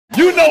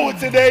know what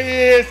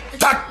today is.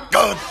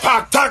 Taco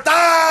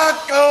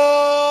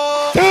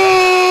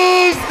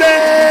Tuesday!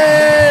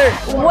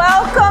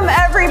 Welcome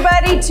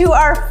everybody to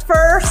our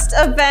first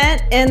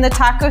event in the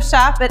taco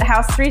shop at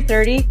House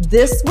 330.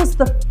 This was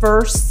the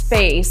first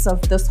space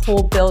of this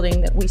whole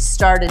building that we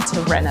started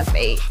to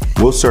renovate.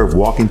 We'll serve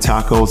walking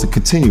tacos and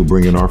continue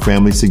bringing our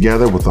families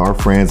together with our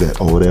friends at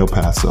Old El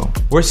Paso.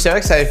 We're so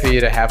excited for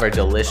you to have our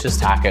delicious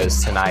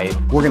tacos tonight.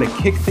 We're gonna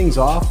kick things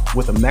off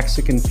with a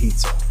Mexican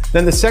pizza.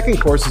 Then the second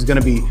course is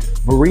gonna be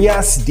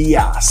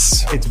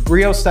TUUEESSDAAAYYY. It's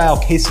brio-style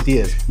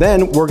quesadillas.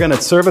 Then we're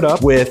gonna serve it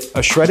up with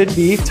a shredded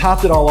beef,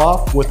 topped it all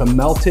off with a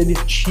melted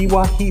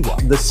chihuahua.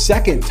 The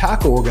second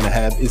taco we're gonna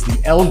have is the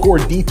El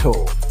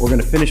Gordito. We're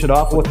gonna finish it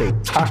off with a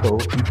taco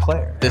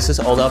eclair. This is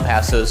Old El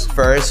Paso's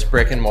first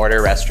brick and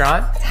mortar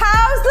restaurant.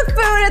 How's the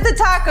food at the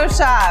taco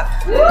shop?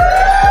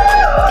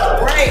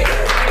 Great!